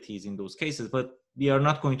possibilities in those cases, but we are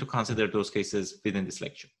not going to consider those cases within this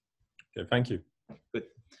lecture. Okay, thank you. Good.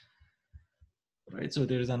 Right, so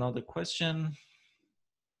there's another question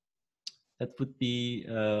that would be,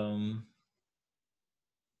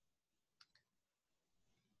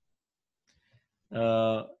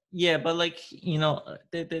 Yeah, but like, you know,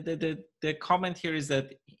 the comment here is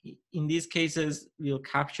that in these cases we'll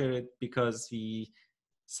capture it because we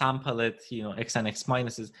sample it, you know, x and x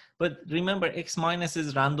minuses. But remember, x minus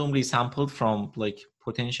is randomly sampled from like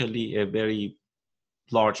potentially a very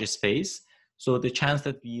large space. So the chance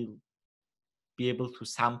that we'll be able to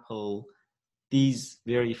sample these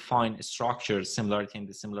very fine structures, similarity and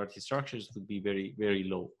dissimilarity structures, would be very, very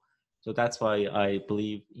low. So that's why I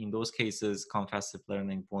believe in those cases, contrastive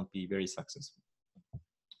learning won't be very successful.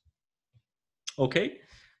 Okay,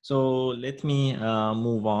 so let me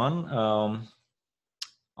move on.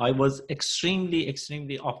 I was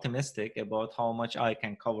extremely optimistic about how much I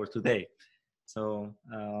can cover today. So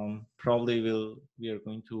probably we are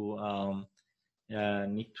going to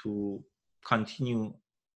need to continue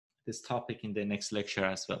this topic in the next lecture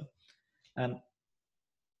as well. And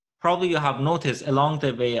probably you have noticed along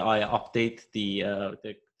the way I update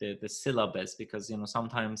the syllabus, because, you know,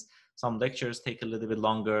 sometimes some lectures take a little bit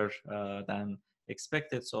longer than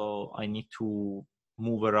expected, so I need to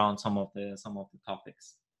move around some of the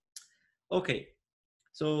topics. Okay,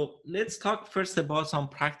 so let's talk first about some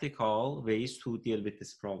practical ways to deal with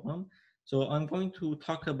this problem. So I'm going to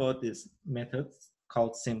talk about this method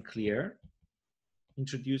called SimClear,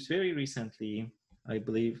 introduced very recently, I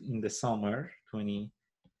believe in the summer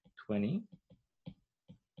 2020.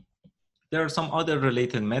 There are some other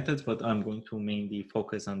related methods, but I'm going to mainly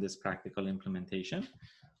focus on this practical implementation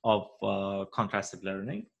of contrastive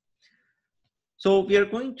learning. So we are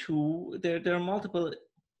going to, there are multiple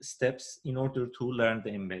steps in order to learn the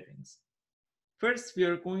embeddings. First, we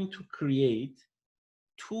are going to create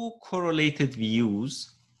two correlated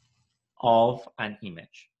views of an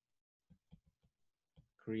image.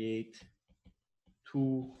 Create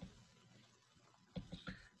two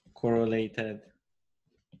correlated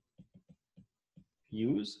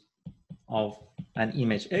views of an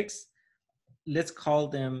image X. Let's call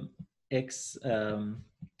them X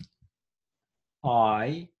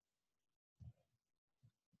I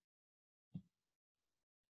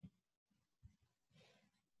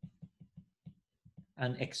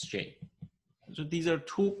and XJ. So these are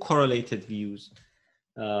two correlated views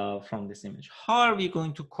from this image. How are we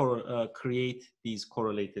going to create these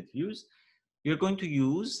correlated views? We're going to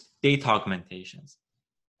use data augmentations.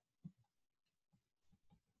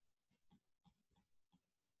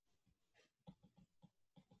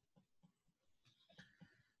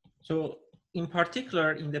 So in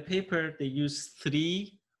particular, in the paper, they use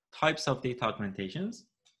three types of data augmentations.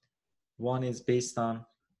 One is based on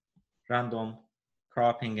random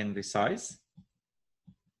cropping and resize.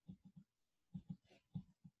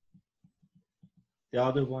 The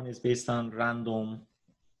other one is based on random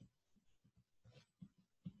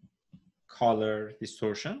color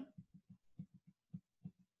distortion.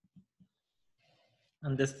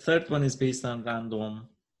 And the third one is based on random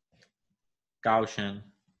Gaussian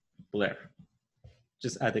blur.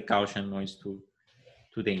 Just add a Gaussian noise to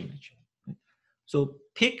the image. So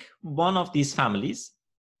pick one of these families,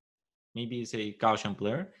 maybe it's a Gaussian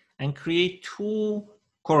blur, and create two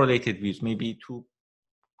correlated views, maybe two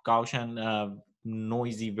Gaussian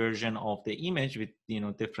noisy version of the image with, you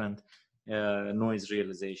know, different noise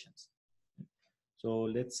realizations. So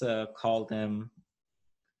let's call them,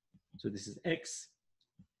 so this is X.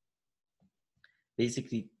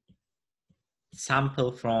 Basically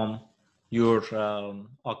sample from your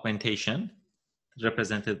augmentation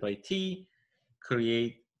represented by T,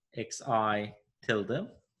 create Xi tilde,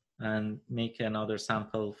 and make another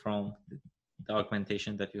sample from the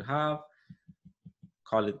augmentation that you have,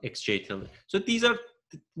 call it Xj tilde. So these are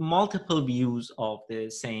multiple views of the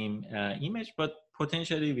same image, but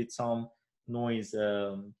potentially with some noise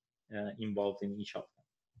involved in each of them.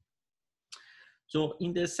 So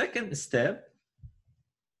in the second step,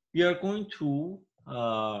 we are going to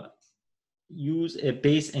use a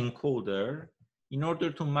base encoder in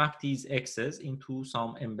order to map these X's into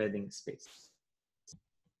some embedding space.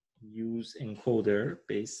 Use encoder,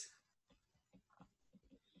 base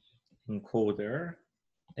encoder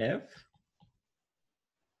F.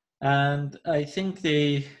 And I think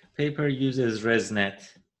the paper uses ResNet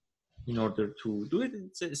in order to do it.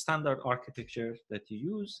 It's a standard architecture that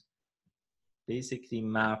you use. Basically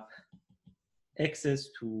map X's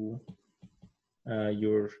to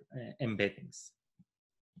your embeddings.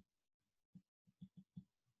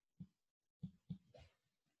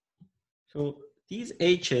 So these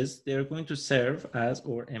H's, they're going to serve as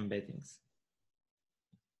our embeddings.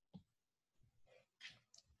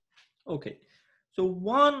 Okay, so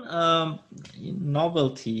one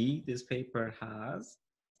novelty this paper has,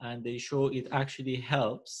 and they show it actually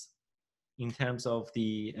helps in terms of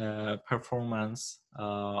the performance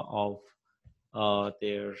of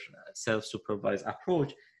their self-supervised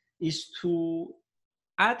approach is to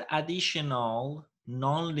add additional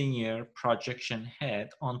nonlinear projection head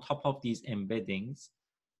on top of these embeddings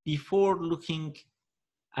before looking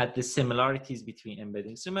at the similarities between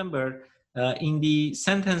embeddings. Remember, in the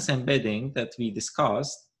sentence embedding that we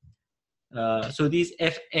discussed, so these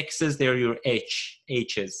fx's, they're your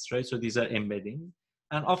h's, right? So these are embedding.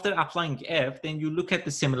 And after applying f, then you look at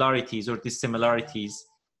the similarities or dissimilarities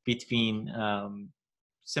between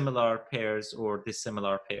similar pairs or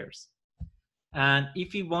dissimilar pairs. And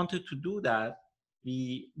if we wanted to do that,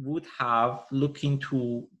 we would have looked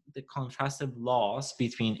into the contrastive loss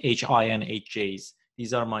between hi and hj's.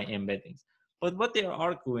 These are my embeddings. But what they're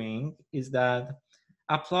arguing is that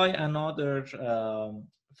apply another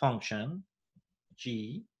function,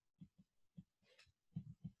 g,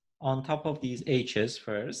 on top of these h's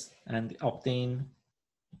first and obtain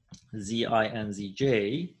zi and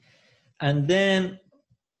zj, and then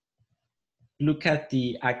look at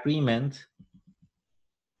the agreement,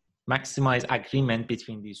 maximize agreement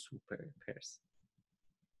between these two pairs.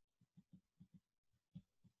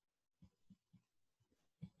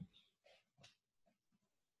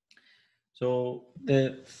 So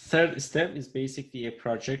the third step is basically a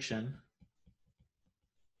projection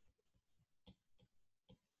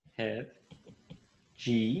head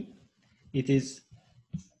G. It is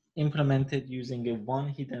implemented using a one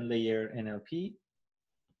hidden layer NLP.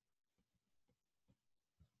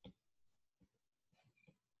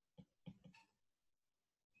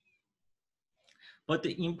 But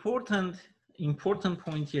the important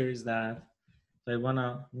point here is that I want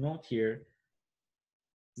to note here,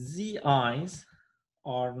 ZIs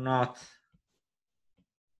are not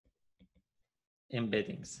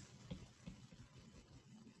embeddings.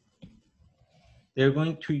 They're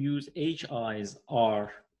going to use HIs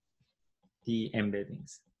are the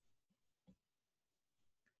embeddings.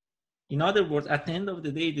 In other words, at the end of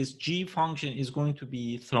the day, this G function is going to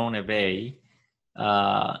be thrown away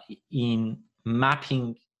in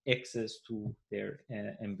mapping X's to their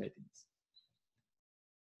embeddings.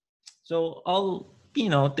 So I'll,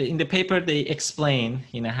 in the paper, they explain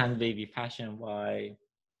in a hand-wavy fashion why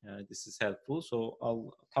this is helpful. So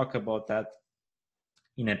I'll talk about that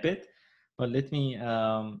in a bit. But let me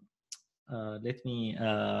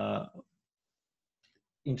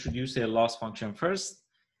introduce a loss function first,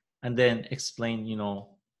 and then explain,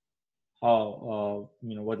 how,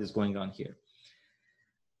 what is going on here.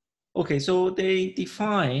 Okay, so they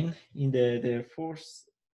define in their fourth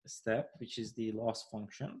step, which is the loss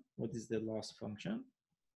function. What is the loss function?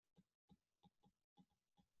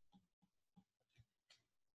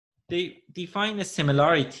 They define a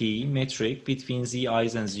similarity metric between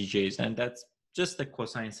ZIs and ZJs, and that's just a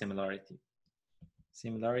cosine similarity.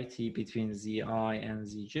 Similarity between ZI and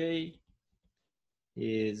ZJ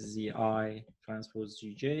is ZI transpose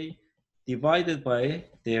GJ divided by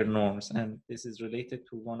their norms. And this is related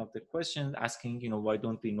to one of the questions asking, why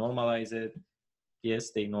don't we normalize it?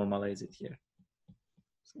 Yes, they normalize it here.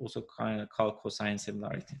 It's also kind of called cosine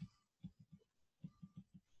similarity.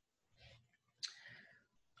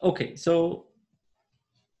 Okay, so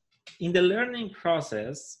in the learning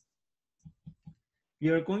process, we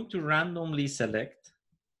are going to randomly select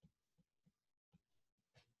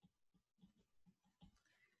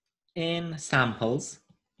n samples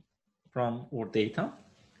from our data,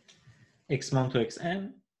 x1 to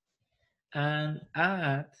xn, and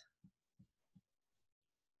add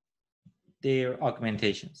their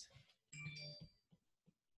augmentations.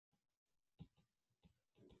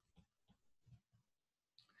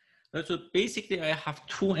 So basically, I have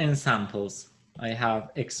two n samples. I have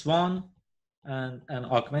x1 and an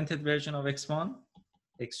augmented version of x1,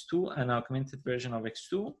 x2 an augmented version of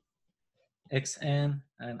x2, xn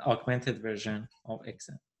an augmented version of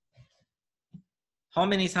xn. How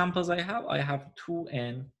many samples I have? I have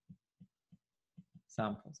 2n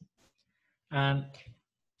samples. And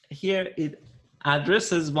here it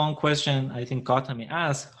addresses one question I think Gautami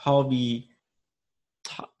asked, how we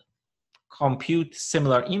compute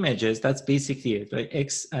similar images. That's basically it, right?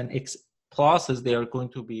 X and X pluses, they are going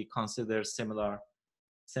to be considered similar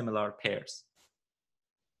pairs.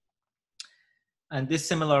 And this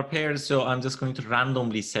similar pairs, so I'm just going to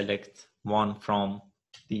randomly select one from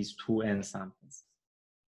these 2n samples.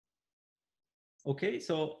 Okay,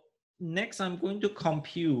 so next I'm going to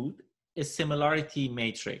compute a similarity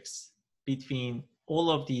matrix between all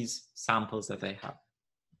of these samples that I have.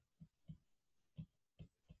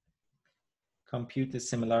 Compute the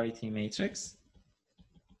similarity matrix.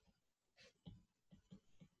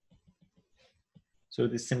 So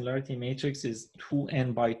the similarity matrix is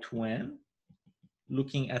 2n by 2n,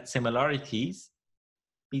 looking at similarities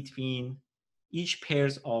between each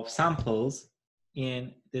pairs of samples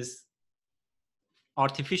in this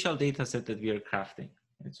artificial data set that we are crafting.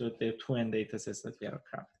 And so the 2n data sets that we are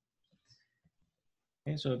crafting.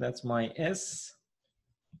 Okay, so that's my S.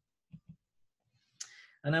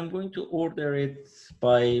 And I'm going to order it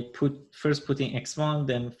by first putting x1,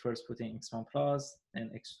 then first putting x1 plus, then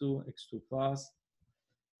x2, x2 plus,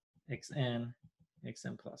 xn,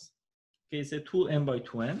 xn plus. Okay, it's a 2n by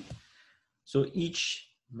 2n. So each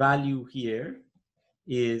value here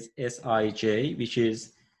is Sij, which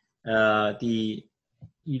is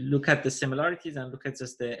you look at the similarities and look at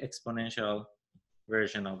just the exponential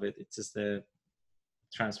version of it. It's just the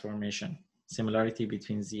transformation, similarity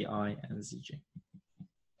between Zi and Zj.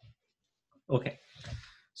 Okay,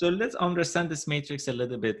 so let's understand this matrix a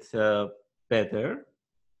little bit better.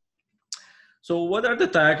 So what are the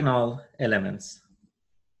diagonal elements?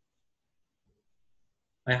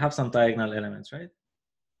 I have some diagonal elements, right?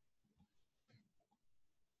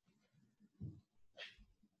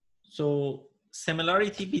 So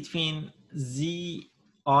similarity between Zi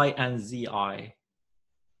and Zi.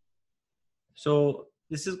 So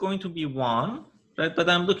this is going to be 1, right? But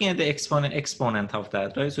I'm looking at the exponent of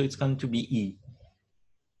that, right? So it's going to be E.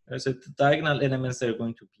 Right? So the diagonal elements are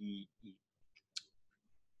going to be E.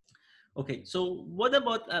 Okay, so what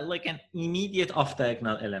about like an immediate off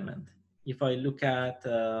diagonal element? If I look at,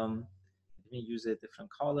 let me use a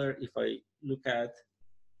different color. If I look at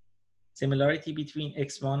similarity between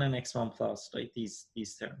x1 and x1 plus, right? These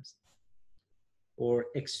terms, or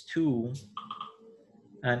x2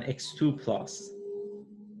 and x2 plus.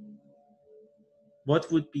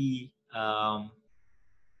 What would be the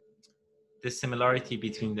similarity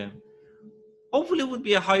between them? Hopefully it would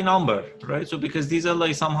be a high number, right? So because these are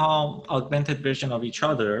like somehow augmented version of each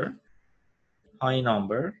other, high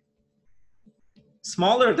number,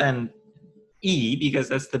 smaller than E because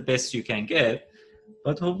that's the best you can get,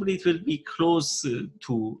 but hopefully it will be close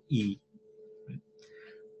to E.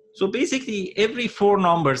 So basically every 4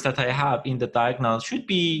 numbers that I have in the diagonal should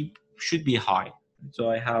be high. So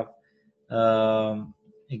I have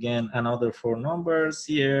again another 4 numbers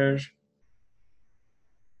here.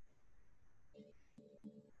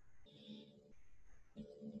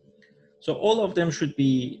 So all of them should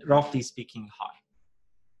be, roughly speaking, high.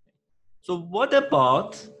 So what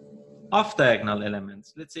about off diagonal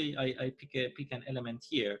elements? Let's say I pick an element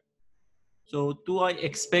here. So do I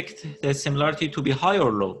expect the similarity to be high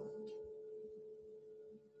or low?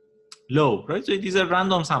 Low, right? So these are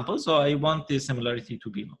random samples, so I want the similarity to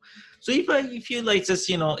be low. So if you like just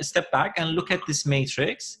step back and look at this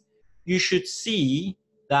matrix, you should see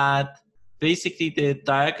that basically the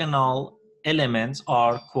diagonal elements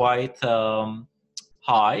are quite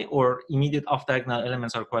high, or immediate off diagonal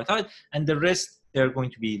elements are quite high, and the rest they're going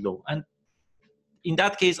to be low. And in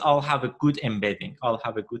that case, I'll have a good embedding. I'll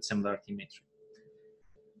have a good similarity matrix.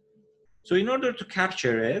 So in order to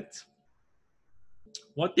capture it,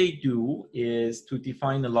 what they do is to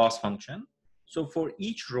define a loss function. So for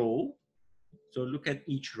each row, so look at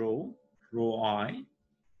each row, row I.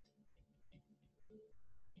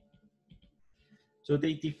 So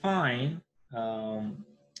they define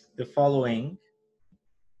the following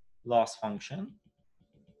loss function: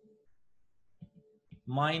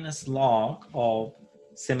 minus log of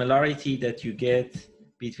similarity that you get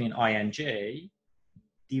between I and J,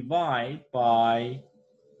 divide by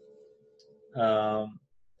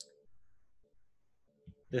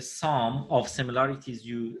the sum of similarities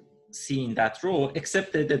you see in that row,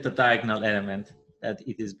 except that the diagonal element, that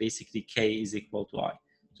it is basically k is equal to I.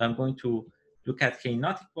 So I'm going to look at k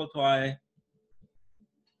not equal to I,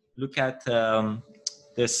 look at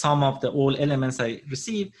the sum of the all elements I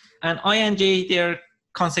receive, and I and J, they're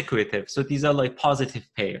consecutive. So these are like positive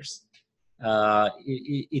pairs.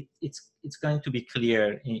 It's going to be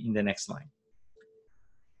clear in the next line.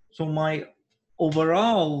 So my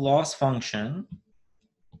overall loss function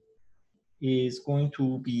is going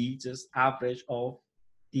to be just average of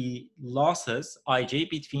the losses ij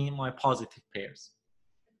between my positive pairs.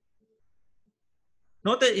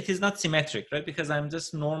 Note that it is not symmetric, right? Because I'm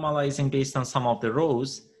just normalizing based on some of the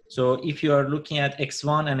rows. So if you are looking at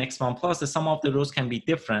x1 and x1 plus, the sum of the rows can be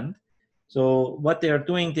different. So what they're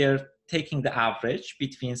doing, they're taking the average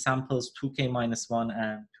between samples 2k minus 1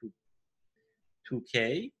 and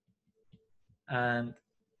 2k, and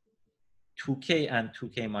 2k and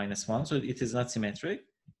 2k minus 1. So it is not symmetric.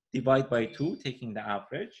 Divide by 2, taking the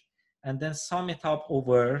average, and then sum it up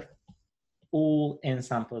over all n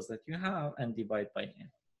samples that you have and divide by n.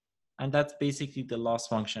 And that's basically the loss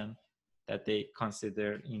function that they consider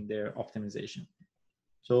in their optimization.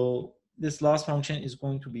 So this last function is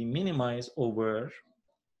going to be minimized over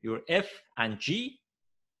your f and g.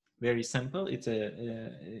 Very simple. It's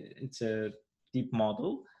a deep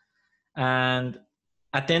model, and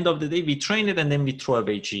at the end of the day, we train it and then we throw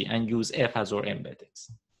away g and use f as our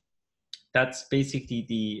embeddings. That's basically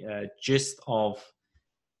the gist of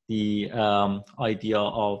the idea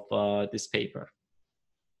of this paper.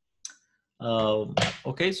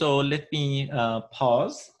 Okay, so let me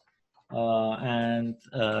pause and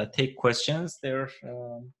take questions there.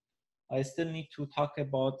 I still need to talk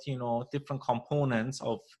about, different components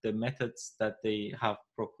of the methods that they have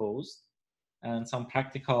proposed and some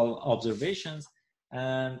practical observations.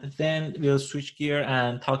 And then we'll switch gear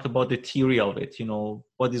and talk about the theory of it,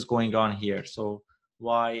 what is going on here. So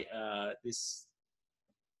why this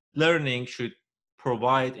learning should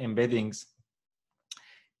provide embeddings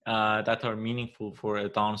that are meaningful for a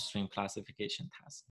downstream classification task.